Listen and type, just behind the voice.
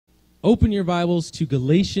Open your Bibles to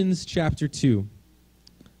Galatians chapter 2.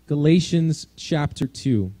 Galatians chapter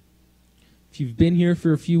 2. If you've been here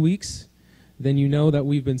for a few weeks, then you know that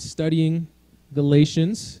we've been studying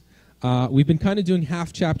Galatians. We've been kind of doing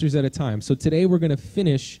half chapters at a time. So today we're going to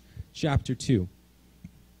finish chapter 2.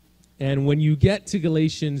 And when you get to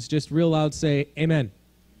Galatians, just real loud say, Amen.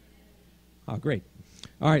 Oh, great.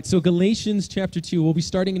 All right, so Galatians chapter 2, we'll be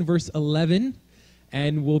starting in verse 11,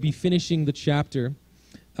 and we'll be finishing the chapter.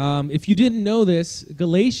 If you didn't know this,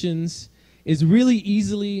 Galatians is really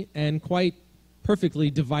easily and quite perfectly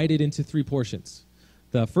divided into three portions.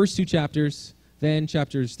 The first two chapters, then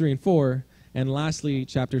chapters 3 and 4, and lastly,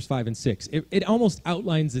 chapters 5 and 6. It almost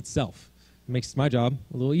outlines itself. It makes my job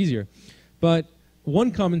a little easier. But one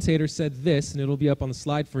commentator said this, and it'll be up on the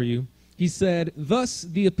slide for you. He said, thus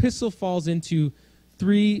the epistle falls into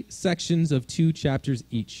three sections of 2 chapters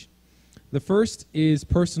each. The first is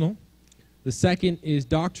personal. The second is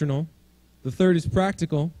doctrinal. The third is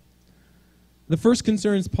practical. The first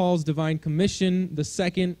concerns Paul's divine commission. The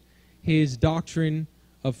second, his doctrine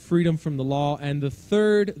of freedom from the law. And the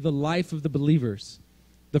third, the life of the believers.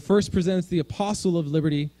 The first presents the apostle of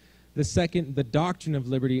liberty. The second, the doctrine of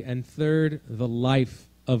liberty. And third, the life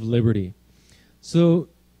of liberty. So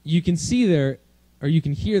you can see there, or you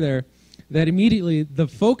can hear there, that immediately the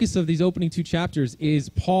focus of these opening 2 chapters is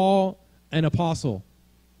Paul, an apostle,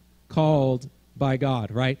 called by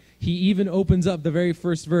God, right? He even opens up the very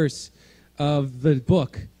first verse of the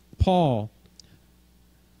book, Paul,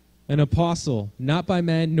 an apostle, not by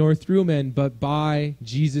men nor through men, but by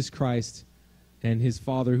Jesus Christ and his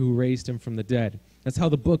Father who raised him from the dead. That's how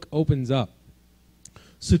the book opens up.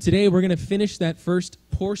 So today we're going to finish that first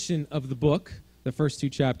portion of the book, the first 2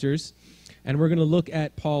 chapters, and we're going to look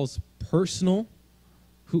at Paul's personal,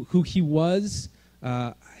 who he was,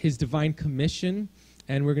 his divine commission,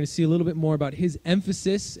 and we're going to see a little bit more about his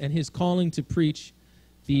emphasis and his calling to preach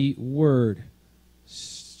the word,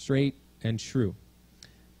 straight and true.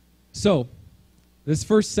 So, this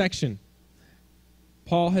first section,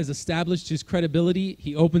 Paul has established his credibility.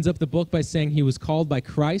 He opens up the book by saying he was called by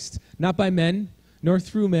Christ, not by men, nor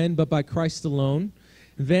through men, but by Christ alone.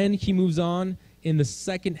 Then he moves on in the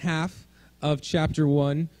second half of chapter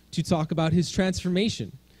 1 to talk about his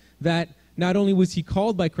transformation, that not only was he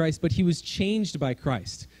called by Christ, but he was changed by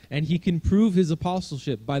Christ. And he can prove his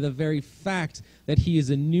apostleship by the very fact that he is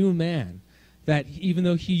a new man. That even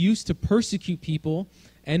though he used to persecute people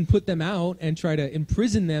and put them out and try to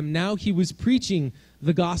imprison them, now he was preaching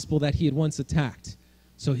the gospel that he had once attacked.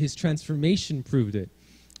 So his transformation proved it.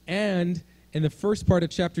 And in the first part of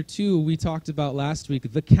chapter 2, we talked about last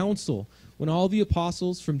week, the council. When all the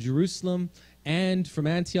apostles from Jerusalem and from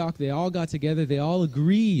Antioch, they all got together, they all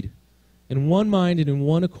agreed in one mind and in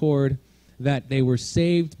one accord that they were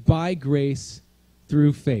saved by grace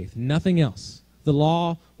through faith. Nothing else. The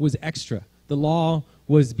law was extra. The law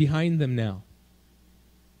was behind them now.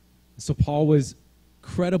 So Paul was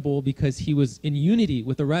credible because he was in unity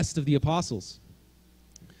with the rest of the apostles.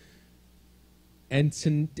 And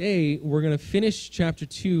today we're going to finish chapter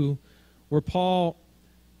 2 where Paul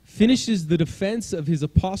finishes the defense of his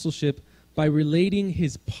apostleship by relating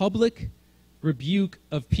his public rebuke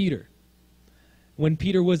of Peter, when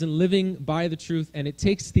Peter wasn't living by the truth, and it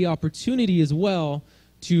takes the opportunity as well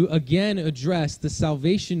to again address the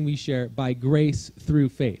salvation we share by grace through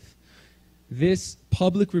faith. This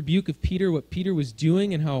public rebuke of Peter, what Peter was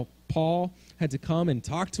doing and how Paul had to come and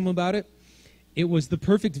talk to him about it, it was the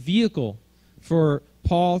perfect vehicle for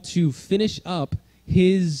Paul to finish up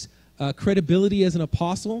his credibility as an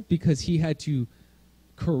apostle, because he had to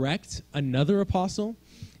correct another apostle.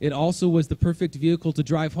 It also was the perfect vehicle to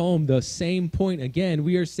drive home the same point again.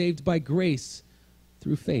 We are saved by grace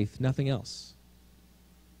through faith, nothing else.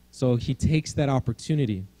 So he takes that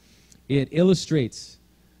opportunity. It illustrates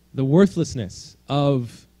the worthlessness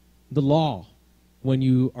of the law when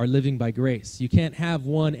you are living by grace. You can't have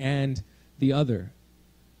one and the other.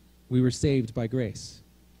 We were saved by grace.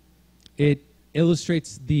 It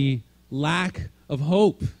illustrates the lack of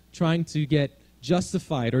hope trying to get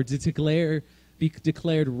justified or to be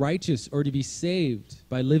declared righteous or to be saved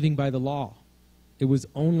by living by the law. It was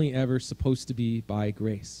only ever supposed to be by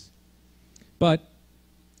grace. But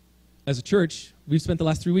as a church, we've spent the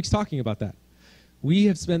last 3 weeks talking about that. We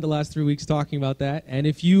have spent the last 3 weeks talking about that, and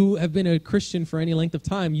if you have been a Christian for any length of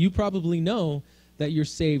time, you probably know that you're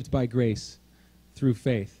saved by grace through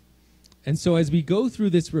faith. And so as we go through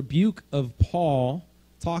this rebuke of Paul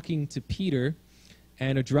talking to Peter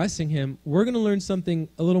and addressing him, we're going to learn something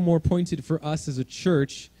a little more pointed for us as a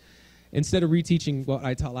church instead of reteaching what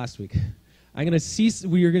I taught last week. We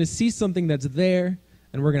are going to see something that's there,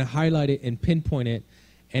 and we're going to highlight it and pinpoint it.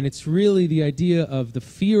 And it's really the idea of the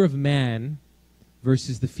fear of man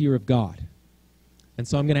versus the fear of God. And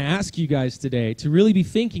so I'm going to ask you guys today to really be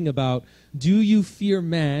thinking about, do you fear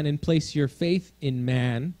man and place your faith in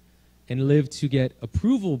man and live to get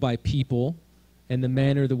approval by people and the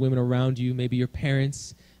men or the women around you, maybe your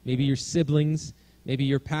parents, maybe your siblings, maybe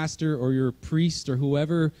your pastor or your priest or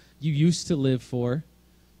whoever you used to live for?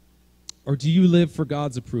 Or do you live for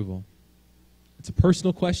God's approval? It's a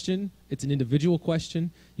personal question. It's an individual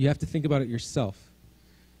question. You have to think about it yourself.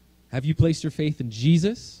 Have you placed your faith in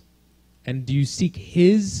Jesus? And do you seek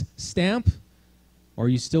his stamp? Or are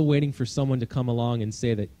you still waiting for someone to come along and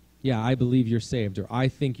say that, yeah, I believe you're saved, or I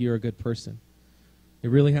think you're a good person? It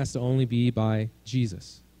really has to only be by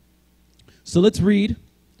Jesus. So let's read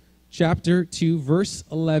chapter 2, verse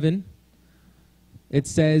 11. It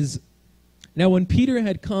says, "Now when Peter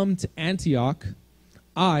had come to Antioch,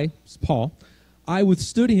 Paul, I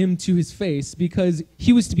withstood him to his face because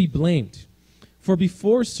he was to be blamed. For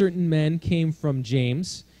before certain men came from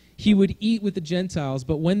James, he would eat with the Gentiles,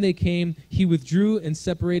 but when they came, he withdrew and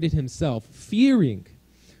separated himself, fearing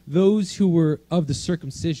those who were of the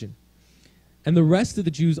circumcision. And the rest of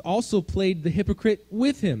the Jews also played the hypocrite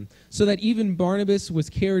with him, so that even Barnabas was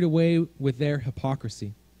carried away with their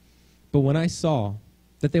hypocrisy. But when I saw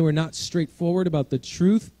that they were not straightforward about the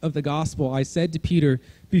truth of the gospel, I said to Peter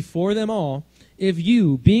before them all, if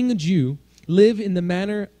you, being a Jew, live in the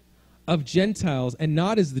manner of Gentiles and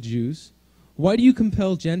not as the Jews, why do you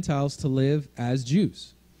compel Gentiles to live as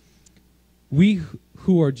Jews? We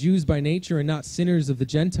who are Jews by nature and not sinners of the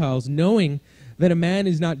Gentiles, knowing that a man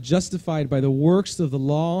is not justified by the works of the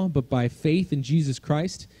law, but by faith in Jesus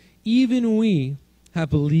Christ, even we have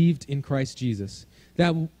believed in Christ Jesus,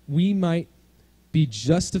 that we might be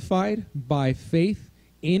justified by faith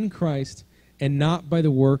in Christ and not by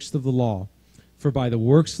the works of the law. For by the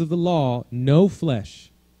works of the law no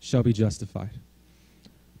flesh shall be justified.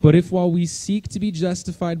 But if while we seek to be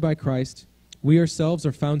justified by Christ, we ourselves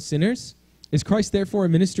are found sinners, is Christ therefore a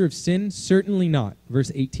minister of sin? Certainly not."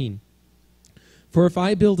 Verse 18. "For if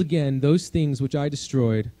I build again those things which I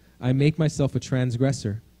destroyed, I make myself a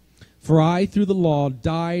transgressor. For I, through the law,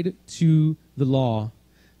 died to the law,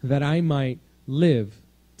 that I might live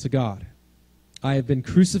to God. I have been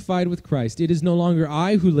crucified with Christ. It is no longer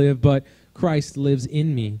I who live, but Christ lives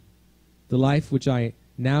in me. The life which I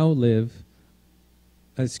now live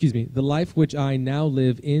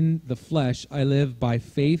in the flesh, I live by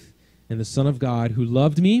faith in the Son of God, who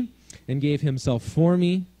loved me and gave himself for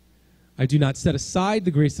me. I do not set aside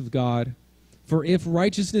the grace of God, for if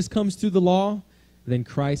righteousness comes through the law, then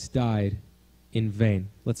Christ died in vain."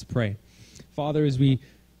 Let's pray. Father, as we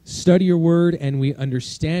study your word and we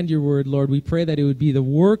understand your word, Lord, we pray that it would be the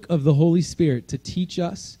work of the Holy Spirit to teach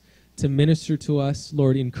us, to minister to us.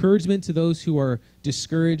 Lord, encouragement to those who are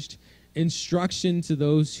discouraged, instruction to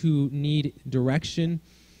those who need direction,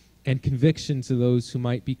 and conviction to those who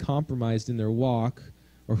might be compromised in their walk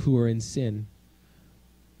or who are in sin.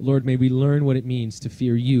 Lord, may we learn what it means to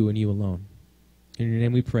fear you and you alone. In your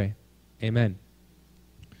name we pray. Amen.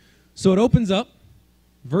 So it opens up,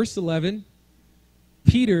 verse 11,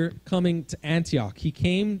 Peter coming to Antioch. He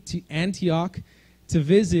came to Antioch to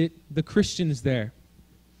visit the Christians there.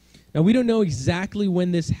 Now, we don't know exactly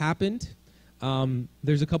when this happened.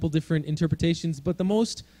 There's a couple different interpretations, but the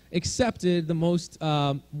most accepted, the most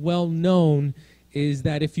well-known is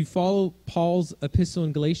that if you follow Paul's epistle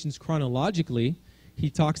in Galatians chronologically, he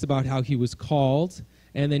talks about how he was called,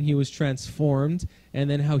 and then he was transformed, and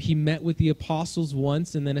then how he met with the apostles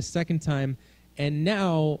once, and then a second time, and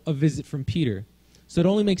now a visit from Peter. So it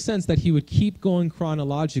only makes sense that he would keep going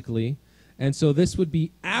chronologically, and so this would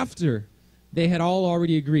be after they had all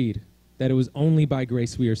already agreed that it was only by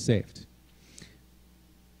grace we are saved.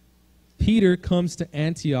 Peter comes to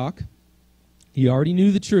Antioch. He already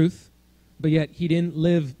knew the truth, but yet he didn't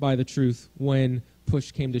live by the truth when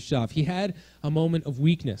push came to shove. He had a moment of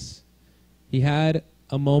weakness. He had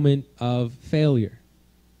a moment of failure.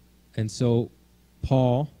 And so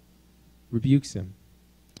Paul rebukes him.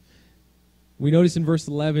 We notice in verse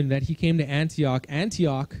 11 that he came to Antioch.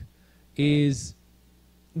 Antioch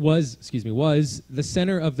was the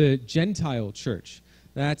center of the Gentile church.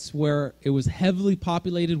 That's where it was heavily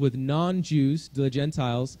populated with non-Jews, the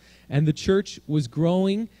Gentiles, and the church was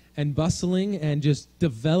growing and bustling and just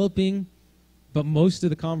developing, but most of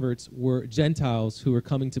the converts were Gentiles who were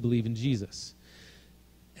coming to believe in Jesus.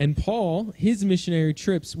 And Paul, his missionary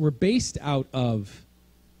trips were based out of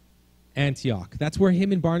Antioch. That's where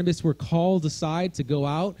him and Barnabas were called aside to go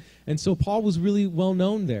out, and so Paul was really well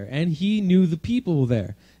known there, and he knew the people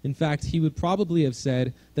there. In fact, he would probably have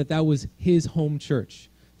said that that was his home church,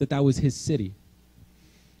 that that was his city.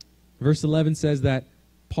 Verse 11 says that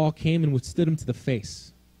Paul came and withstood him to the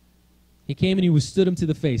face. He came and he withstood him to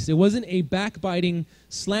the face. It wasn't a backbiting,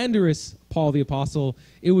 slanderous Paul the Apostle.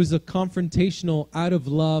 It was a confrontational, out of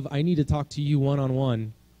love, I need to talk to you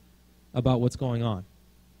one-on-one about what's going on.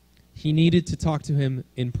 He needed to talk to him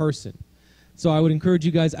in person. So I would encourage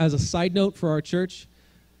you guys, as a side note for our church,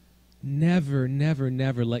 never, never,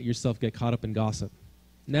 never let yourself get caught up in gossip.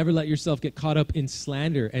 Never let yourself get caught up in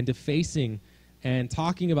slander and defacing and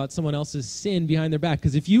talking about someone else's sin behind their back.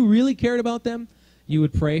 Because if you really cared about them, you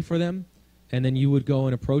would pray for them, and then you would go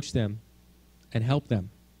and approach them and help them.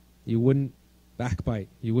 You wouldn't backbite.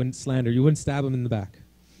 You wouldn't slander. You wouldn't stab them in the back.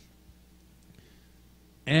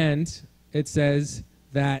 And it says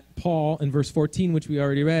that Paul, in verse 14, which we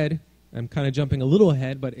already read, I'm kind of jumping a little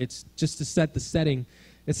ahead, but it's just to set the setting.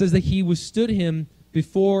 It says that he withstood him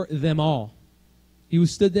before them all. He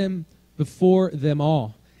withstood them before them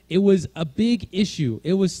all. It was a big issue.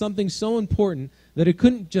 It was something so important that it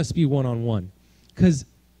couldn't just be one-on-one, because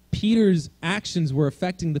Peter's actions were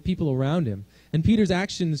affecting the people around him, and Peter's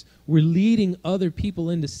actions were leading other people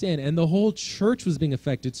into sin, and the whole church was being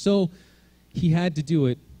affected. So he had to do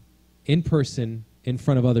it in person in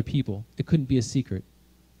front of other people. It couldn't be a secret.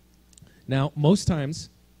 Now, most times,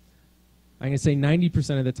 I'm going to say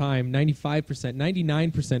 90% of the time, 95%,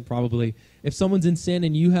 99% probably, if someone's in sin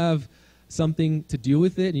and you have something to do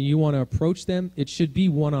with it and you want to approach them, it should be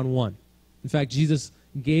one-on-one. In fact, Jesus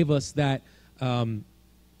gave us that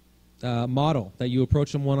model, that you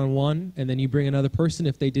approach them one-on-one, and then you bring another person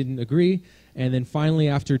if they didn't agree, and then finally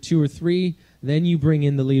after 2 or 3, then you bring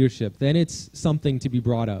in the leadership. Then it's something to be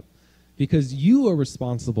brought up, because you are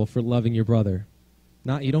responsible for loving your brother.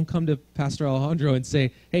 You don't come to Pastor Alejandro and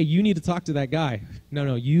say, hey, you need to talk to that guy.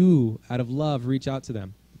 No, you, out of love, reach out to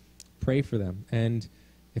them. Pray for them. And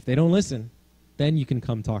if they don't listen, then you can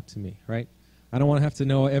come talk to me, right? I don't want to have to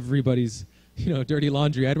know everybody's, dirty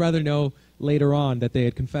laundry. I'd rather know later on that they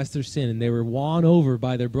had confessed their sin and they were won over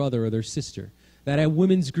by their brother or their sister. That at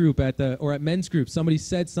women's group or at men's group, somebody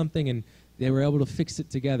said something and they were able to fix it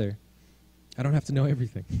together. I don't have to know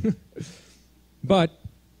everything. But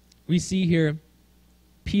we see here,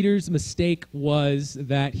 Peter's mistake was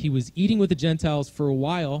that he was eating with the Gentiles for a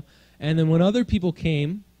while, and then when other people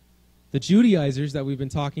came, the Judaizers that we've been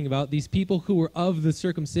talking about, these people who were of the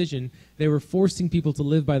circumcision, they were forcing people to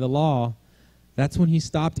live by the law. That's when he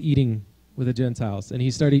stopped eating with the Gentiles, and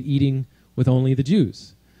he started eating with only the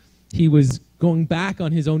Jews. He was going back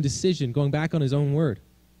on his own decision, going back on his own word.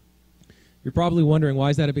 You're probably wondering,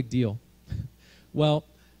 why is that a big deal? Well,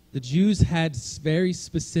 the Jews had very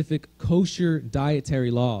specific kosher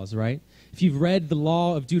dietary laws, right? If you've read the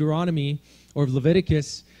law of Deuteronomy or of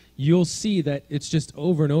Leviticus, you'll see that it's just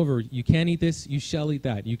over and over. You can't eat this, you shall eat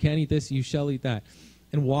that. You can't eat this, you shall eat that.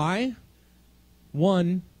 And why?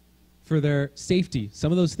 One, for their safety.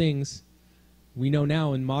 Some of those things we know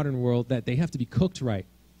now in modern world that they have to be cooked right.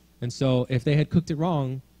 And so if they had cooked it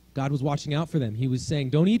wrong, God was watching out for them. He was saying,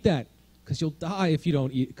 don't eat that, because you'll die if you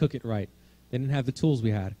don't cook it right. They didn't have the tools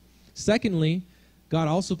we had. Secondly, God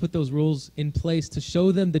also put those rules in place to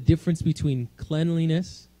show them the difference between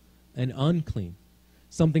cleanliness and unclean,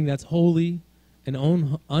 something that's holy and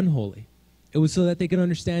unholy. It was so that they could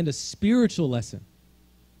understand a spiritual lesson,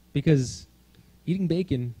 because eating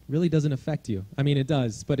bacon really doesn't affect you. I mean, it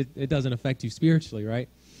does, but it doesn't affect you spiritually, right?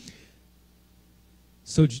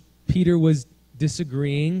 So Peter was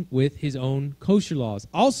disagreeing with his own kosher laws.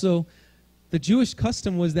 Also, the Jewish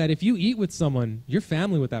custom was that if you eat with someone, you're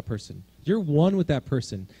family with that person. You're one with that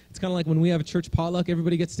person. It's kind of like when we have a church potluck,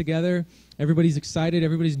 everybody gets together, everybody's excited,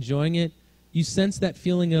 everybody's enjoying it. You sense that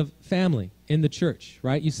feeling of family in the church,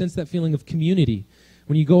 right? You sense that feeling of community.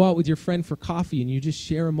 When you go out with your friend for coffee and you just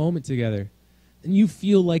share a moment together, and you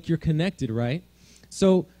feel like you're connected, right?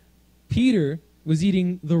 So Peter was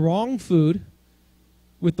eating the wrong food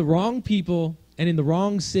with the wrong people and in the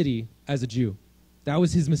wrong city as a Jew. That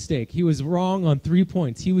was his mistake. He was wrong on 3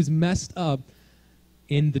 points. He was messed up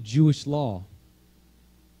in the Jewish law.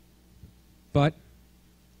 But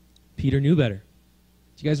Peter knew better.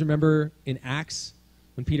 Do you guys remember in Acts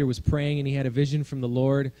when Peter was praying and he had a vision from the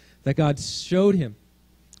Lord that God showed him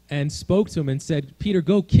and spoke to him and said, Peter,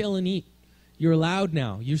 go kill and eat. You're allowed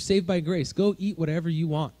now. You're saved by grace. Go eat whatever you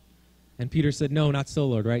want. And Peter said, no, not so,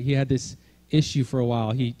 Lord, right? He had this issue for a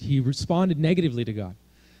while. He responded negatively to God.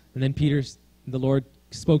 And then the Lord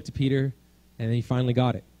spoke to Peter, and then he finally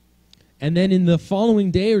got it. And then in the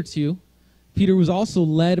following day or two, Peter was also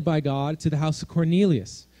led by God to the house of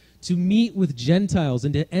Cornelius to meet with Gentiles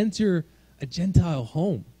and to enter a Gentile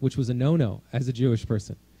home, which was a no-no as a Jewish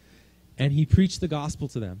person. And he preached the gospel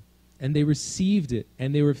to them, and they received it,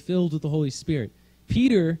 and they were filled with the Holy Spirit.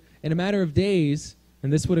 Peter, in a matter of days,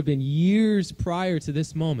 and this would have been years prior to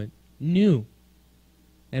this moment, knew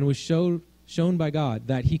and was shown by God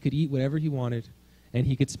that he could eat whatever he wanted and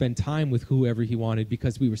he could spend time with whoever he wanted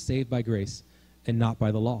because we were saved by grace and not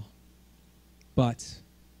by the law. But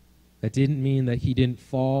that didn't mean that he didn't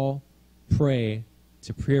fall prey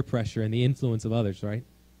to peer pressure and the influence of others, right?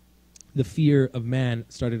 The fear of man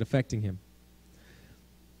started affecting him.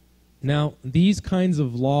 Now, these kinds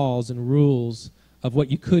of laws and rules of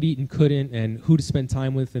what you could eat and couldn't and who to spend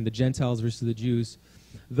time with and the Gentiles versus the Jews,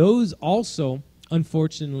 those also,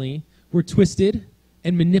 unfortunately, were twisted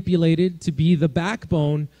and manipulated to be the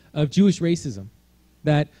backbone of Jewish racism,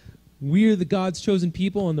 that we're the God's chosen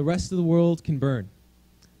people and the rest of the world can burn.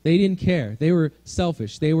 They didn't care. They were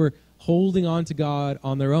selfish. They were holding on to God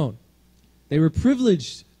on their own. They were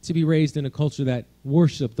privileged to be raised in a culture that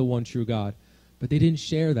worshiped the one true God, but they didn't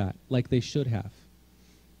share that like they should have.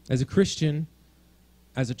 As a Christian,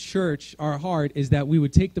 as a church, our heart is that we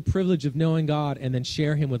would take the privilege of knowing God and then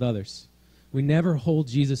share him with others. We never hold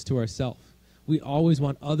Jesus to ourselves. We always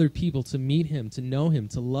want other people to meet him, to know him,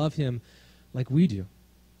 to love him like we do.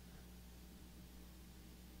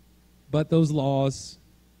 But those laws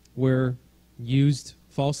were used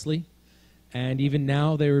falsely, and even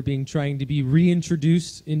now they were trying to be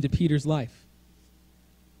reintroduced into Peter's life.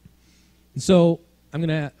 And so I'm going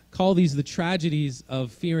to call these the tragedies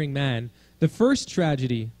of fearing man. The first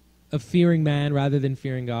tragedy of fearing man rather than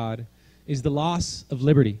fearing God is the loss of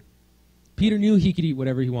liberty. Peter knew he could eat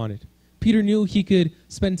whatever he wanted. Peter knew he could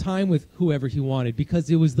spend time with whoever he wanted because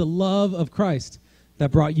it was the love of Christ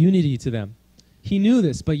that brought unity to them. He knew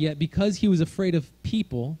this, but yet because he was afraid of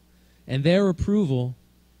people and their approval,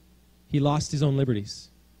 he lost his own liberties.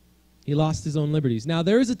 He lost his own liberties. Now,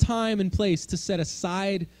 there is a time and place to set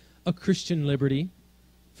aside a Christian liberty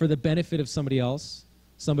for the benefit of somebody else,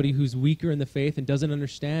 somebody who's weaker in the faith and doesn't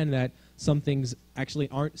understand that some things actually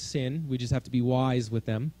aren't sin. We just have to be wise with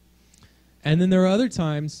them. And then there are other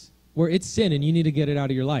times where it's sin and you need to get it out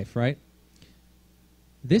of your life, right?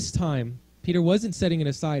 This time, Peter wasn't setting it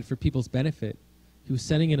aside for people's benefit. He was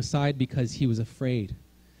setting it aside because he was afraid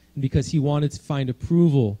and because he wanted to find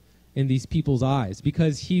approval in these people's eyes,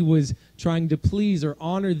 because he was trying to please or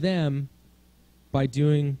honor them by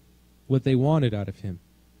doing what they wanted out of him.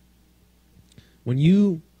 When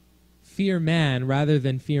you fear man rather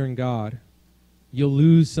than fearing God, you'll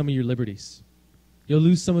lose some of your liberties. You'll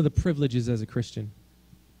lose some of the privileges as a Christian.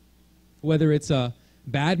 Whether it's a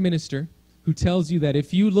bad minister who tells you that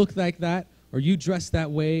if you look like that or you dress that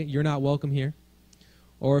way, you're not welcome here.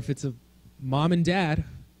 Or if it's a mom and dad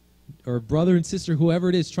or brother and sister, whoever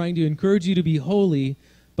it is, trying to encourage you to be holy,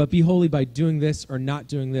 but be holy by doing this or not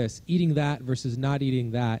doing this, eating that versus not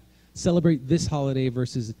eating that, celebrate this holiday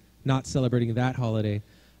versus not celebrating that holiday.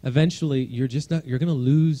 Eventually, you're going to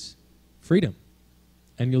lose freedom,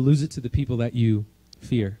 and you'll lose it to the people that you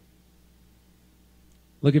fear.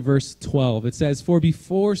 Look at verse 12. It says, "For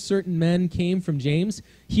before certain men came from James,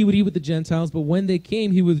 he would eat with the Gentiles, but when they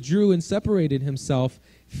came, he withdrew and separated himself,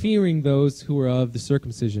 fearing those who were of the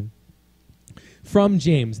circumcision." From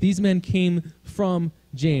James. These men came from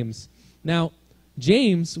James. Now,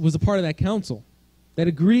 James was a part of that council that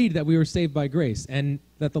agreed that we were saved by grace and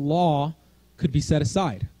that the law could be set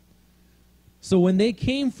aside. So when they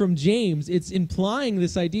came from James, it's implying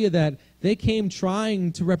this idea that they came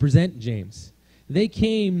trying to represent James. They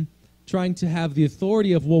came trying to have the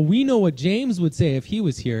authority of, well, we know what James would say if he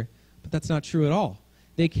was here, but that's not true at all.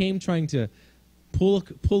 They came trying to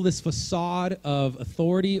pull this facade of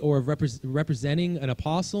authority or of representing an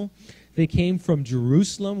apostle. They came from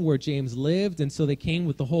Jerusalem where James lived, and so they came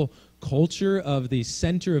with the whole culture of the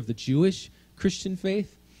center of the Jewish Christian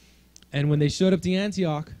faith. And when they showed up to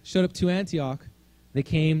Antioch, they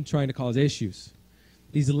came trying to cause issues.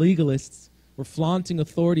 These legalists were flaunting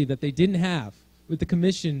authority that they didn't have with the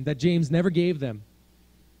commission that James never gave them.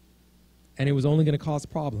 And it was only going to cause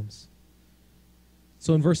problems.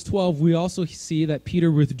 So in verse 12, we also see that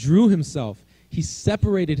Peter withdrew himself. He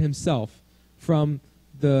separated himself from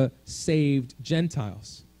the saved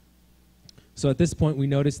Gentiles. So at this point, we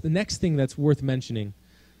notice the next thing that's worth mentioning.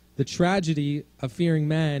 The tragedy of fearing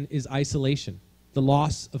man is isolation, the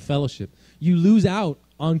loss of fellowship. You lose out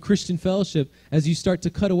on Christian fellowship as you start to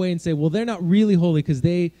cut away and say, well, they're not really holy because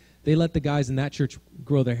they let the guys in that church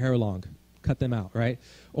grow their hair long. Cut them out, right?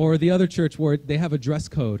 Or the other church where they have a dress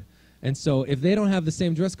code. And so if they don't have the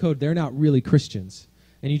same dress code, they're not really Christians.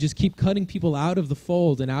 And you just keep cutting people out of the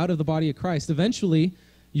fold and out of the body of Christ. Eventually,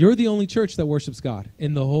 you're the only church that worships God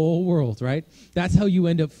in the whole world, right? That's how you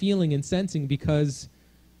end up feeling and sensing, because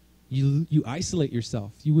you isolate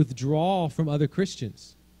yourself. You withdraw from other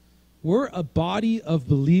Christians. We're a body of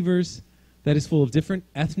believers that is full of different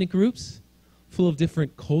ethnic groups, full of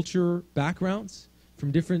different culture backgrounds,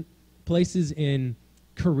 from different places in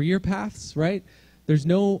career paths, right? There's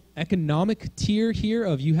no economic tier here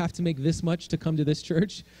of you have to make this much to come to this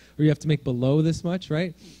church, or you have to make below this much,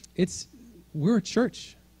 right? We're a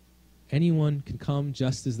church. Anyone can come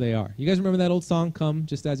just as they are. You guys remember that old song, Come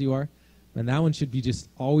Just As You Are? And that one should be just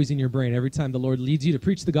always in your brain. Every time the Lord leads you to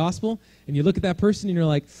preach the gospel, and you look at that person and you're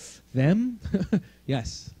like, them?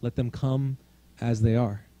 Yes, let them come as they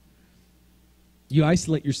are. You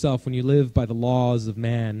isolate yourself when you live by the laws of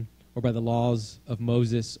man or by the laws of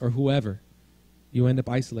Moses or whoever. You end up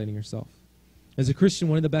isolating yourself. As a Christian,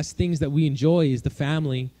 one of the best things that we enjoy is the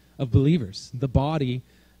family of believers, the body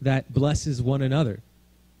that blesses one another.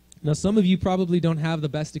 Now, some of you probably don't have the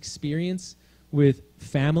best experience with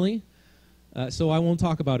family, so I won't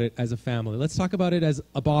talk about it as a family. Let's talk about it as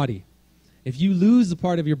a body. If you lose a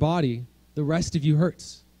part of your body, the rest of you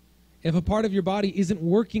hurts. If a part of your body isn't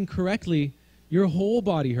working correctly, your whole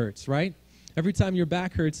body hurts, right? Every time your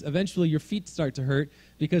back hurts, eventually your feet start to hurt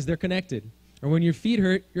because they're connected. Or when your feet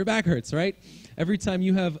hurt, your back hurts, right? Every time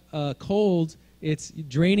you have a cold, it's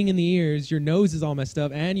draining in the ears, your nose is all messed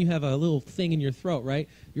up, and you have a little thing in your throat, right?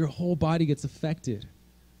 Your whole body gets affected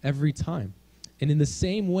every time. And in the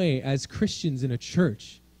same way, as Christians in a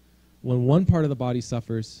church, when one part of the body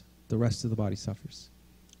suffers, the rest of the body suffers.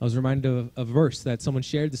 I was reminded of a verse that someone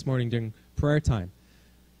shared this morning during prayer time,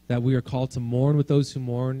 that we are called to mourn with those who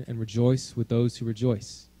mourn and rejoice with those who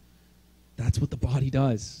rejoice. That's what the body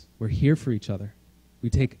does. We're here for each other. We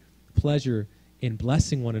take pleasure in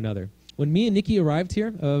blessing one another. When me and Nikki arrived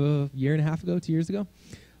here a year and a half ago, 2 years ago,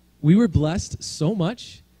 we were blessed so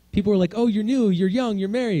much. People were like, oh, you're new, you're young, you're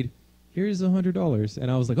married. Here's $100.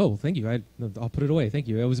 And I was like, oh, thank you. I'll put it away. Thank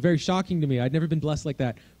you. It was very shocking to me. I'd never been blessed like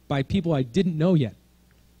that by people I didn't know yet.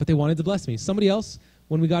 But they wanted to bless me. Somebody else,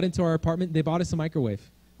 when we got into our apartment, they bought us a microwave.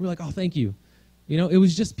 We were like, oh, thank you. You know, it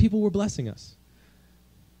was just people were blessing us.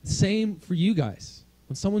 Same for you guys.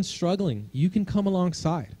 When someone's struggling, you can come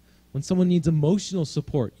alongside. When someone needs emotional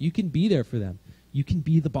support, you can be there for them. You can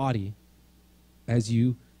be the body as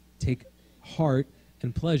you take heart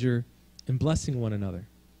and pleasure in blessing one another.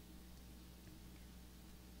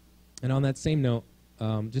 And on that same note,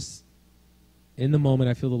 just in the moment,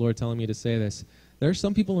 I feel the Lord telling me to say this. There are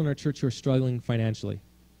some people in our church who are struggling financially.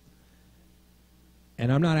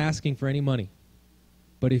 And I'm not asking for any money.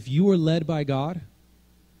 But if you are led by God,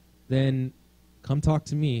 then come talk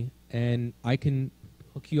to me, and I can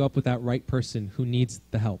hook you up with that right person who needs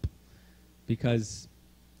the help, because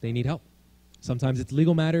they need help. Sometimes it's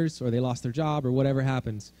legal matters, or they lost their job, or whatever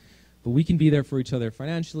happens. But we can be there for each other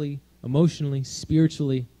financially, emotionally,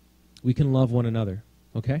 spiritually. We can love one another,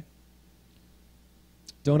 okay?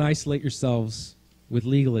 Don't isolate yourselves with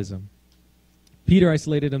legalism. Peter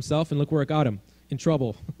isolated himself, and look where it got him, in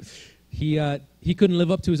trouble. He couldn't live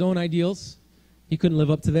up to his own ideals. He couldn't live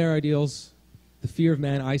up to their ideals. The fear of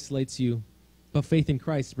man isolates you, but faith in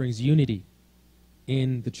Christ brings unity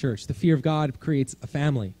in the church. The fear of God creates a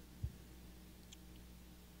family.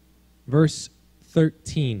 Verse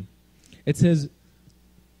 13, it says,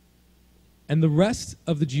 and the rest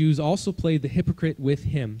of the Jews also played the hypocrite with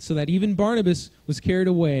him, so that even Barnabas was carried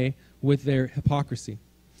away with their hypocrisy.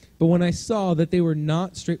 But when I saw that they were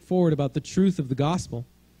not straightforward about the truth of the gospel,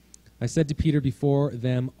 I said to Peter before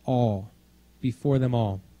them all.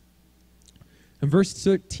 In verse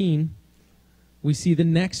 13, we see the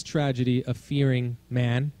next tragedy of fearing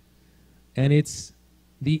man, and it's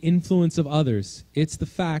the influence of others. It's the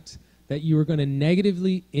fact that you are going to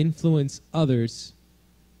negatively influence others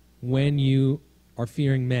when you are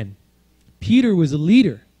fearing men. Peter was a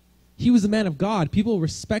leader. He was a man of God. People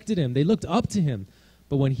respected him. They looked up to him.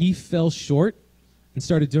 But when he fell short and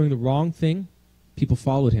started doing the wrong thing, people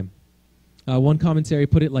followed him. One commentary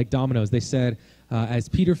put it like dominoes. They said, as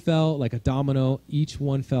Peter fell like a domino, each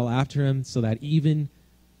one fell after him, so that even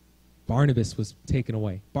Barnabas was taken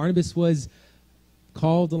away. Barnabas was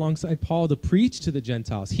called alongside Paul to preach to the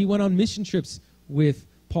Gentiles. He went on mission trips with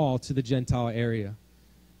Paul to the Gentile area.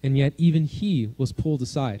 And yet even he was pulled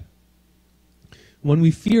aside. When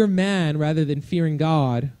we fear man rather than fearing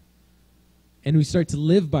God, and we start to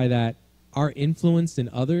live by that, our influence in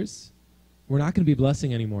others, we're not going to be a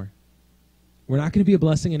blessing anymore. We're not going to be a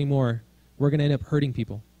blessing anymore. We're going to end up hurting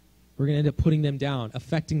people. We're going to end up putting them down,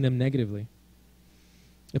 affecting them negatively.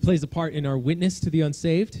 It plays a part in our witness to the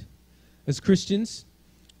unsaved. As Christians,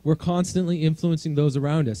 we're constantly influencing those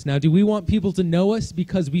around us. Now, do we want people to know us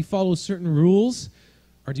because we follow certain rules,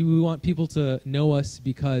 or do we want people to know us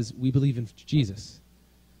because we believe in Jesus?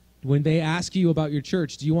 When they ask you about your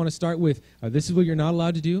church, do you want to start with, this is what you're not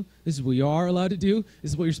allowed to do? This is what you are allowed to do?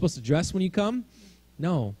 This is what you're supposed to dress when you come?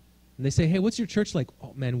 No. And they say, hey, what's your church like?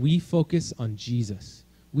 Oh, man, we focus on Jesus.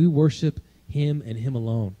 We worship him and him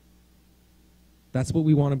alone. That's what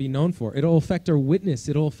we want to be known for. It'll affect our witness.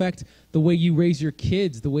 It'll affect the way you raise your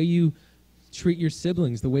kids, the way you treat your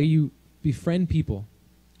siblings, the way you befriend people.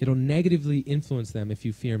 It'll negatively influence them if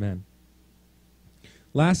you fear men.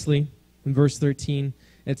 Lastly, in verse 13,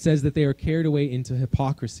 it says that they are carried away into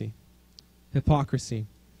hypocrisy. Hypocrisy.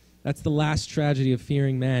 That's the last tragedy of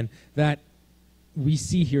fearing man that we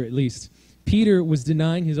see here, at least. Peter was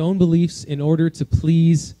denying his own beliefs in order to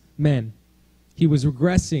please men. He was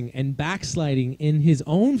regressing and backsliding in his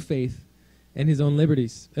own faith and his own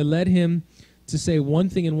liberties. It led him to say one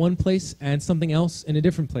thing in one place and something else in a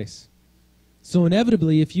different place. So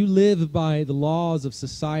inevitably, if you live by the laws of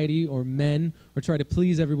society or men or try to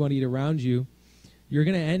please everybody around you, you're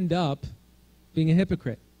going to end up being a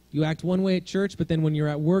hypocrite. You act one way at church, but then when you're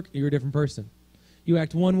at work, you're a different person. You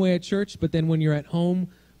act one way at church, but then when you're at home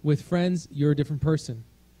with friends, you're a different person.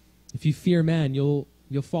 If you fear man, you'll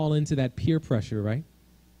fall into that peer pressure, right?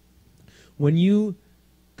 When you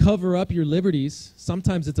cover up your liberties,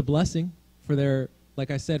 sometimes it's a blessing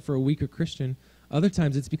like I said, for a weaker Christian. Other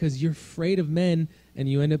times it's because you're afraid of men and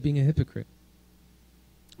you end up being a hypocrite.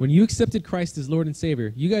 When you accepted Christ as Lord and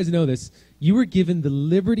Savior, you guys know this, you were given the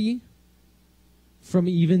liberty from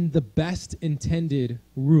even the best intended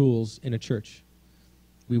rules in a church.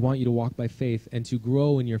 We want you to walk by faith and to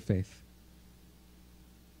grow in your faith.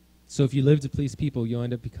 So if you live to please people, you'll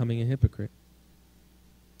end up becoming a hypocrite.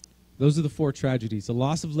 Those are the four tragedies: the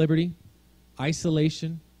loss of liberty,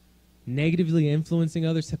 isolation, negatively influencing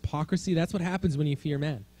others, hypocrisy. That's what happens when you fear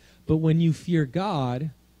man. But when you fear God,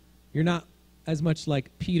 you're not as much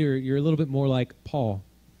like Peter, you're a little bit more like Paul.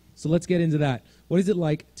 So let's get into that. What is it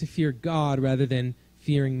like to fear God rather than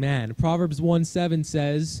fearing man? Proverbs 1:7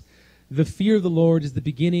 says, "The fear of the Lord is the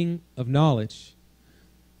beginning of knowledge,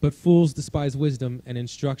 but fools despise wisdom and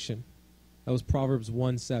instruction." That was Proverbs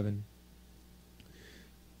 1:7.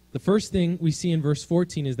 The first thing we see in verse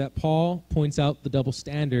 14 is that Paul points out the double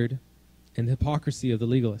standard and the hypocrisy of the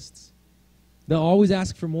legalists. They'll always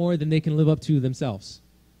ask for more than they can live up to themselves.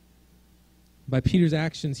 By Peter's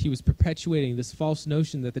actions, he was perpetuating this false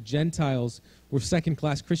notion that the Gentiles were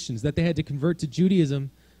second-class Christians, that they had to convert to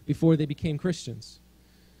Judaism before they became Christians.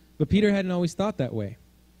 But Peter hadn't always thought that way.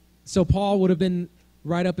 So Paul would have been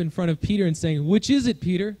right up in front of Peter and saying, which is it,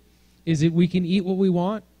 Peter? Is it we can eat what we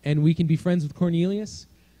want and we can be friends with Cornelius?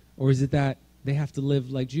 Or is it that they have to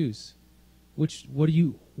live like Jews?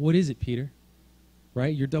 What is it, Peter?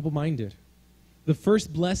 Right? You're double-minded. The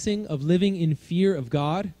first blessing of living in fear of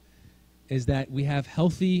God is that we have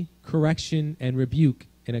healthy correction and rebuke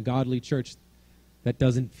in a godly church that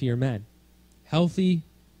doesn't fear men. Healthy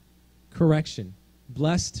correction,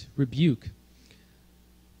 blessed rebuke.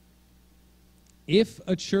 If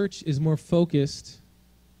a church is more focused,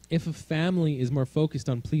 if a family is more focused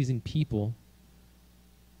on pleasing people,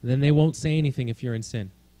 then they won't say anything if you're in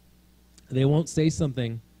sin. They won't say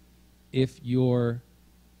something if you're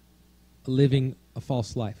living a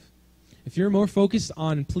false life. If you're more focused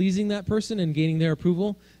on pleasing that person and gaining their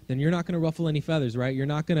approval, then you're not going to ruffle any feathers, right? You're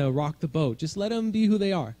not going to rock the boat. Just let them be who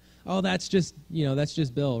they are. Oh, that's just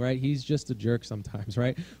Bill, right? He's just a jerk sometimes,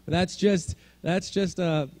 right? But that's just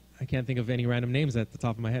I can't think of any random names at the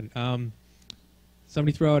top of my head.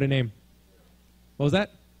 Somebody throw out a name. What was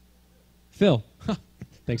that? Phil.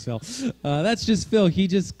 Thanks, Phil. That's just Phil. He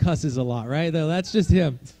just cusses a lot, right? That's just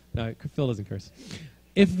him. No, Phil doesn't curse.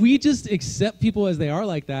 If we just accept people as they are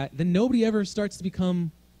like that, then nobody ever starts to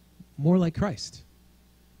become more like Christ.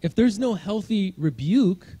 If there's no healthy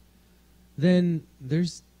rebuke, then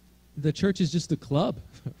the church is just a club,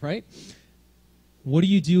 right? What do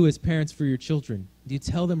you do as parents for your children? Do you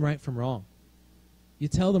tell them right from wrong? You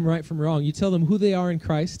tell them right from wrong. You tell them who they are in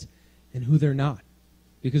Christ and who they're not.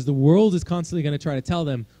 Because the world is constantly going to try to tell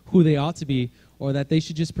them who they ought to be or that they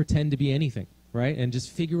should just pretend to be anything, right? And just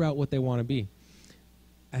figure out what they want to be.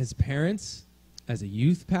 As parents, as a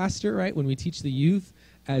youth pastor, right, when we teach the youth,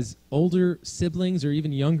 as older siblings or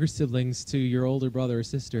even younger siblings to your older brother or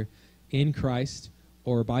sister in Christ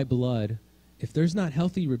or by blood, if there's not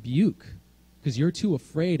healthy rebuke because you're too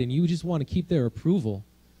afraid and you just want to keep their approval,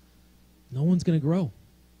 no one's going to grow.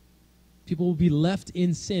 People will be left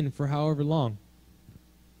in sin for however long.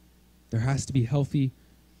 There has to be healthy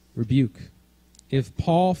rebuke. If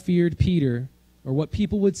Paul feared Peter or what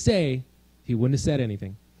people would say, he wouldn't have said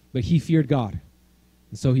anything. But he feared God.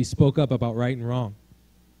 And so he spoke up about right and wrong.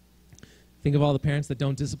 Think of all the parents that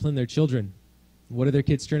don't discipline their children. What do their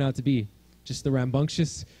kids turn out to be? Just the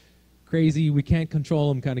rambunctious crazy, we can't control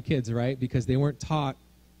them kind of kids, right? Because they weren't taught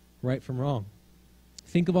right from wrong.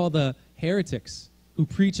 Think of all the heretics who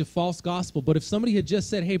preach a false gospel, but if somebody had just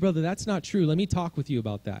said, hey, brother, that's not true, let me talk with you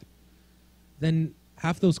about that, then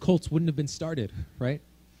half those cults wouldn't have been started, right?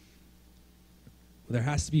 There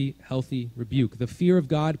has to be healthy rebuke. The fear of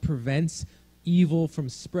God prevents evil from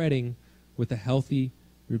spreading with a healthy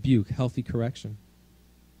rebuke, healthy correction.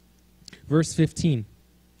 Verse 15,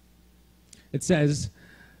 it says,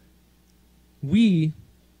 we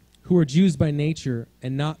who are Jews by nature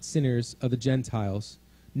and not sinners of the Gentiles,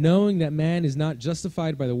 knowing that man is not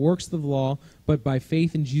justified by the works of the law, but by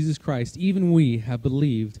faith in Jesus Christ, even we have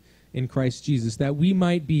believed in Christ Jesus, that we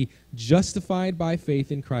might be justified by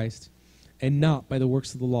faith in Christ and not by the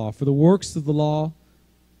works of the law. For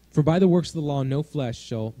by the works of the law no flesh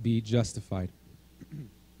shall be justified.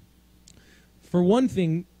 For one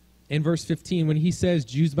thing, in verse 15, when he says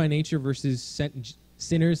Jews by nature versus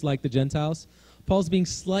sinners like the Gentiles, Paul's being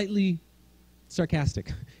slightly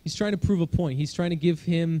sarcastic. He's trying to prove a point. He's trying to give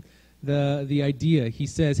him the idea. He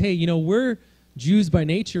says, hey, we're Jews by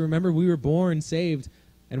nature. Remember, we were born saved,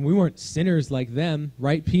 and we weren't sinners like them,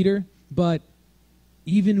 right, Peter? But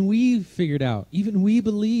even we figured out, even we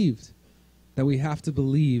believed that we have to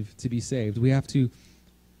believe to be saved. We have to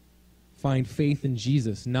find faith in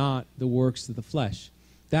Jesus, not the works of the flesh.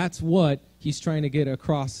 That's what he's trying to get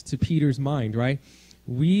across to Peter's mind, right?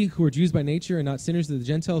 We who are Jews by nature and not sinners of the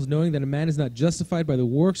Gentiles, knowing that a man is not justified by the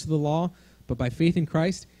works of the law, but by faith in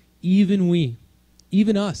Christ, even we,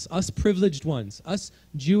 even us privileged ones, us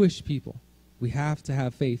Jewish people, we have to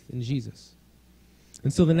have faith in Jesus.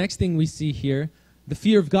 And so the next thing we see here, the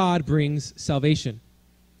fear of God brings salvation.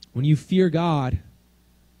 When you fear God,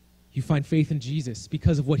 you find faith in Jesus.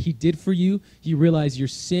 Because of what he did for you, you realize your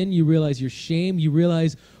sin, you realize your shame, you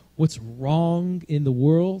realize what's wrong in the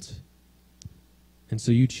world. And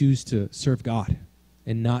so you choose to serve God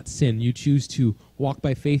and not sin. You choose to walk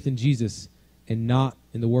by faith in Jesus and not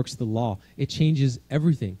in the works of the law. It changes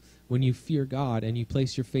everything. When you fear God and you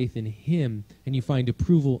place your faith in him and you find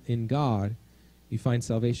approval in God, you find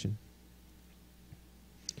salvation.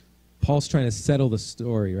 Paul's trying to settle the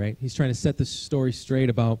story, right? He's trying to set the story straight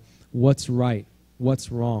about what's right, what's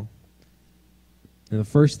wrong. And the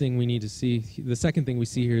first thing we need to see, the second thing we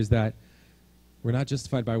see here is that we're not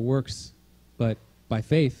justified by works, but by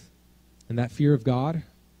faith. And that fear of God,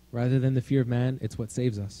 rather than the fear of man, it's what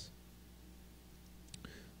saves us.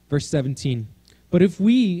 Verse 17, but if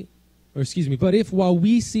while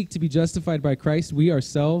we seek to be justified by Christ, we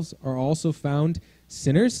ourselves are also found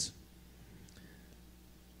sinners,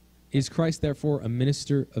 is Christ therefore a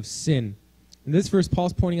minister of sin? In this verse,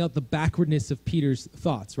 Paul's pointing out the backwardness of Peter's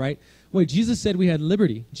thoughts, right? Wait, Jesus said we had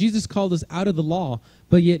liberty. Jesus called us out of the law,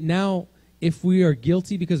 but yet now if we are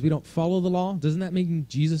guilty because we don't follow the law, doesn't that mean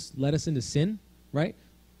Jesus led us into sin, right?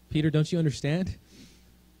 Peter, don't you understand?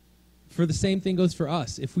 For the same thing goes for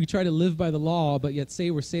us. If we try to live by the law, but yet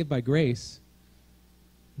say we're saved by grace,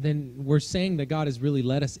 then we're saying that God has really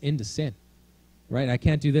led us into sin, right? I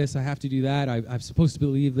can't do this, I have to do that. I'm supposed to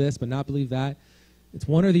believe this, but not believe that. It's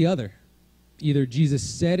one or the other. Either Jesus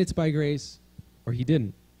said it's by grace, or he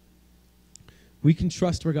didn't. We can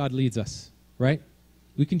trust where God leads us, right?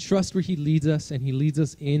 We can trust where he leads us, and he leads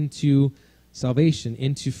us into salvation,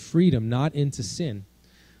 into freedom, not into sin.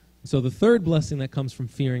 So the third blessing that comes from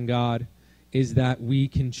fearing God is that we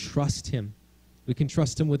can trust him. We can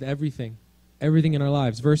trust him with everything in our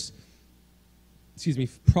lives.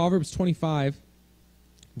 Proverbs 25,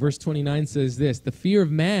 verse 29 says this, the fear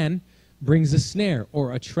of man brings a snare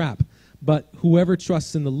or a trap, but whoever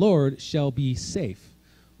trusts in the Lord shall be safe.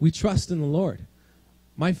 We trust in the Lord.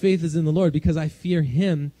 My faith is in the Lord because I fear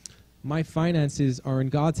him. My finances are in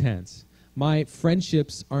God's hands. My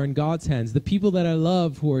friendships are in God's hands. The people that I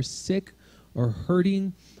love who are sick or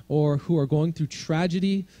hurting or who are going through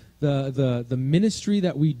tragedy, the ministry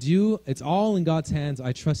that we do, it's all in God's hands.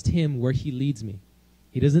 I trust him where he leads me.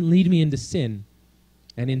 He doesn't lead me into sin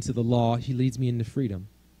and into the law. He leads me into freedom.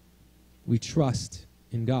 We trust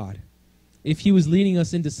in God. If he was leading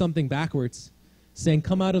us into something backwards, saying,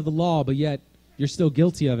 come out of the law, but yet you're still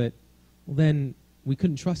guilty of it, well, then we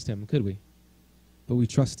couldn't trust him, could we? But we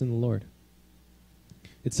trust in the Lord.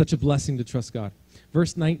 It's such a blessing to trust God.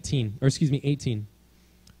 Verse 18.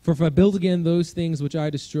 For if I build again those things which I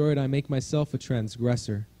destroyed, I make myself a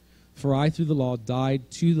transgressor. For I through the law died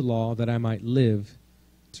to the law that I might live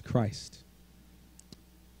to Christ.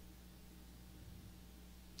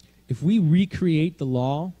 If we recreate the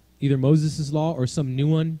law, either Moses' law or some new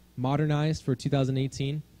one modernized for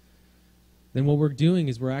 2018, then what we're doing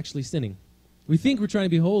is we're actually sinning. We think we're trying to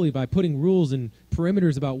be holy by putting rules and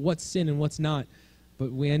perimeters about what's sin and what's not.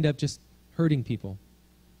 but we end up just hurting people.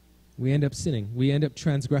 We end up sinning. We end up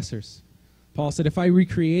transgressors. Paul said, if I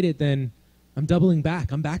recreate it, then I'm doubling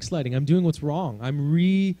back. I'm backsliding. I'm doing what's wrong. I'm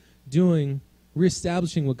reestablishing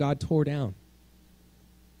what God tore down.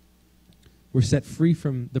 We're set free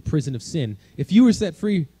from the prison of sin. If you were set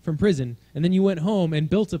free from prison and then you went home and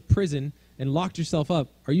built a prison and locked yourself up,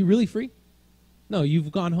 are you really free? No,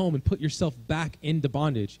 you've gone home and put yourself back into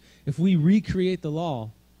bondage. If we recreate the law,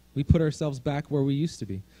 we put ourselves back where we used to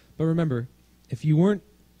be. But remember, if you're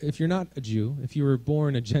not a Jew, if you were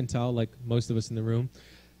born a Gentile like most of us in the room,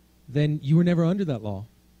 then you were never under that law.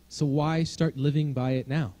 So why start living by it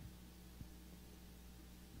now?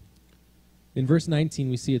 In verse 19,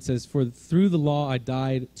 we see it says, for through the law I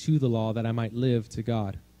died to the law that I might live to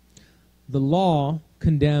God. The law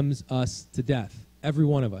condemns us to death, every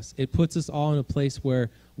one of us. It puts us all in a place where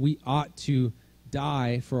we ought to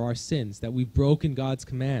die for our sins, that we've broken God's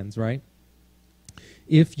commands, right?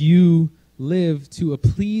 If you live to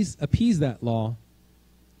appease that law,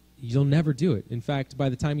 you'll never do it. In fact, by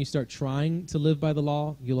the time you start trying to live by the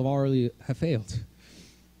law, you'll have already have failed.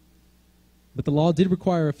 But the law did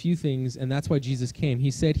require a few things, and that's why Jesus came.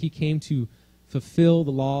 He said he came to fulfill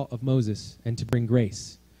the law of Moses and to bring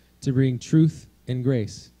grace, to bring truth and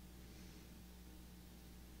grace.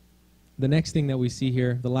 The next thing that we see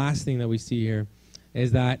here, the last thing that we see here,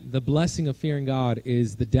 is that the blessing of fearing God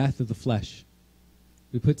is the death of the flesh.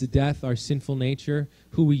 We put to death our sinful nature,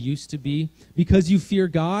 who we used to be. Because you fear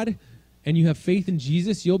God and you have faith in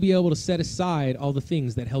Jesus, you'll be able to set aside all the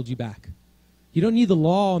things that held you back. You don't need the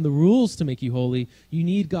law and the rules to make you holy. You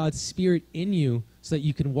need God's Spirit in you so that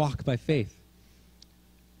you can walk by faith.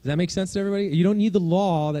 Does that make sense to everybody? You don't need the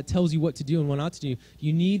law that tells you what to do and what not to do.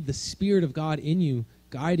 You need the Spirit of God in you,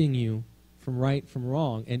 guiding you from right from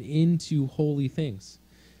wrong and into holy things.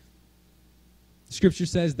 Scripture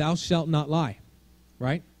says, thou shalt not lie,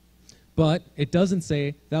 right? But it doesn't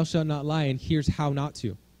say, thou shalt not lie, and here's how not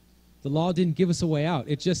to. The law didn't give us a way out.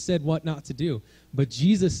 It just said what not to do. But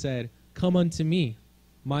Jesus said, come unto me.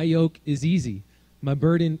 My yoke is easy. My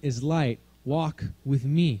burden is light. Walk with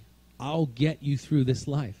me. I'll get you through this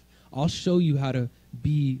life. I'll show you how to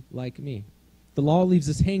be like me. The law leaves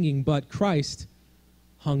us hanging, but Christ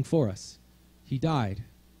hung for us. He died.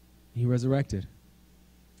 He resurrected.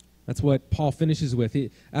 That's what Paul finishes with.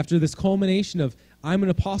 After this culmination of, I'm an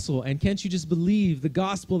apostle, and can't you just believe the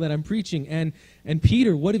gospel that I'm preaching? And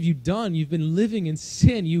Peter, what have you done? You've been living in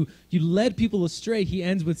sin. You led people astray. He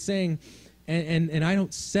ends with saying, and I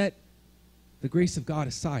don't set the grace of God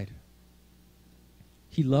aside.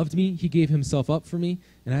 He loved me. He gave himself up for me,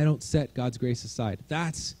 and I don't set God's grace aside.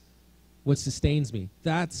 That's what sustains me.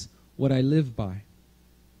 That's what I live by.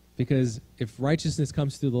 Because if righteousness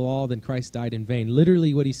comes through the law, then Christ died in vain.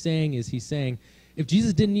 Literally what he's saying is, if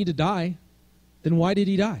Jesus didn't need to die, then why did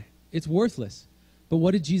he die? It's worthless. But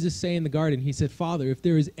what did Jesus say in the garden? He said, Father, if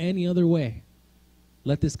there is any other way,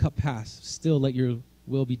 let this cup pass. Still let your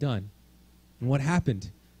will be done. And what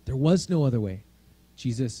happened? There was no other way.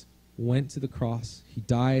 Jesus went to the cross. He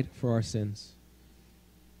died for our sins.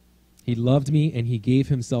 He loved me and he gave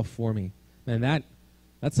himself for me. And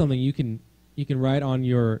that's something you can write on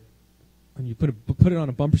your, and you put it on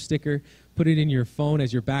a bumper sticker, put it in your phone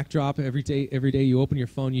as your backdrop. Every day you open your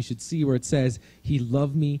phone, you should see where it says, he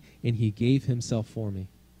loved me and he gave himself for me.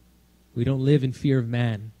 We don't live in fear of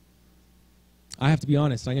man. I have to be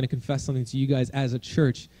honest. I'm going to confess something to you guys as a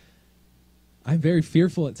church. I'm very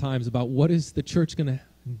fearful at times about what is the church going to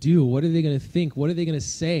do? What are they going to think? What are they going to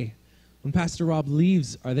say? When Pastor Rob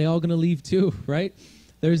leaves, are they all going to leave too, right?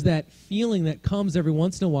 There's that feeling that comes every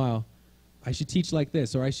once in a while. I should teach like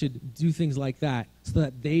this, or I should do things like that so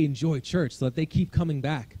that they enjoy church, so that they keep coming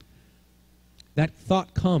back. That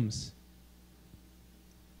thought comes.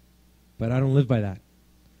 But I don't live by that.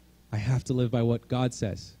 I have to live by what God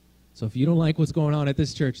says. So if you don't like what's going on at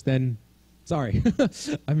this church, then sorry.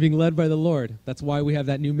 I'm being led by the Lord. That's why we have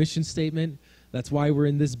that new mission statement. That's why we're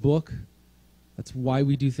in this book. That's why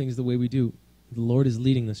we do things the way we do. The Lord is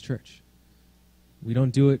leading this church. We don't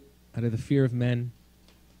do it out of the fear of men.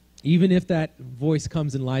 Even if that voice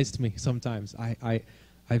comes and lies to me sometimes, I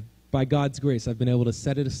by God's grace, I've been able to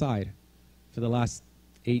set it aside for the last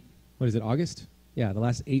August? Yeah, the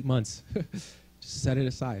last 8 months. Just set it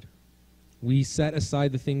aside. We set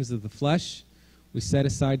aside the things of the flesh. We set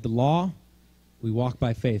aside the law. We walk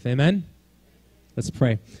by faith. Amen? Let's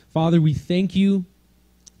pray. Father, we thank you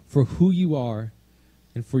for who you are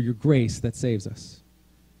and for your grace that saves us.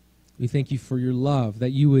 We thank you for your love,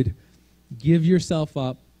 that you would give yourself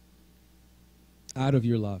up out of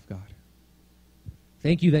your love, God.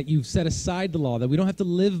 Thank you that you've set aside the law, that we don't have to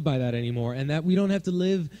live by that anymore, and that we don't have to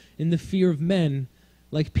live in the fear of men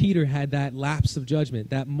like Peter had that lapse of judgment,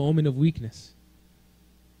 that moment of weakness.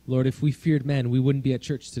 Lord, if we feared men, we wouldn't be at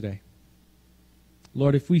church today.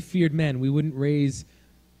 Lord, if we feared men, we wouldn't raise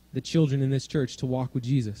the children in this church to walk with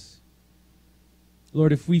Jesus.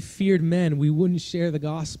 Lord, if we feared men, we wouldn't share the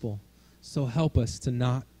gospel. So help us to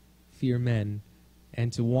not fear men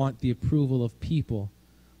and to want the approval of people,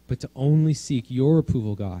 but to only seek your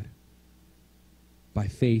approval, God, by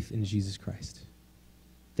faith in Jesus Christ.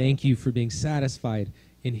 Thank you for being satisfied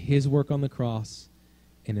in his work on the cross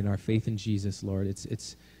and in our faith in Jesus, Lord.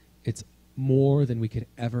 It's more than we could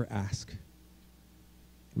ever ask.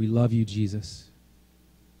 We love you, Jesus.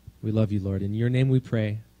 We love you, Lord. In your name we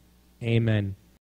pray. Amen.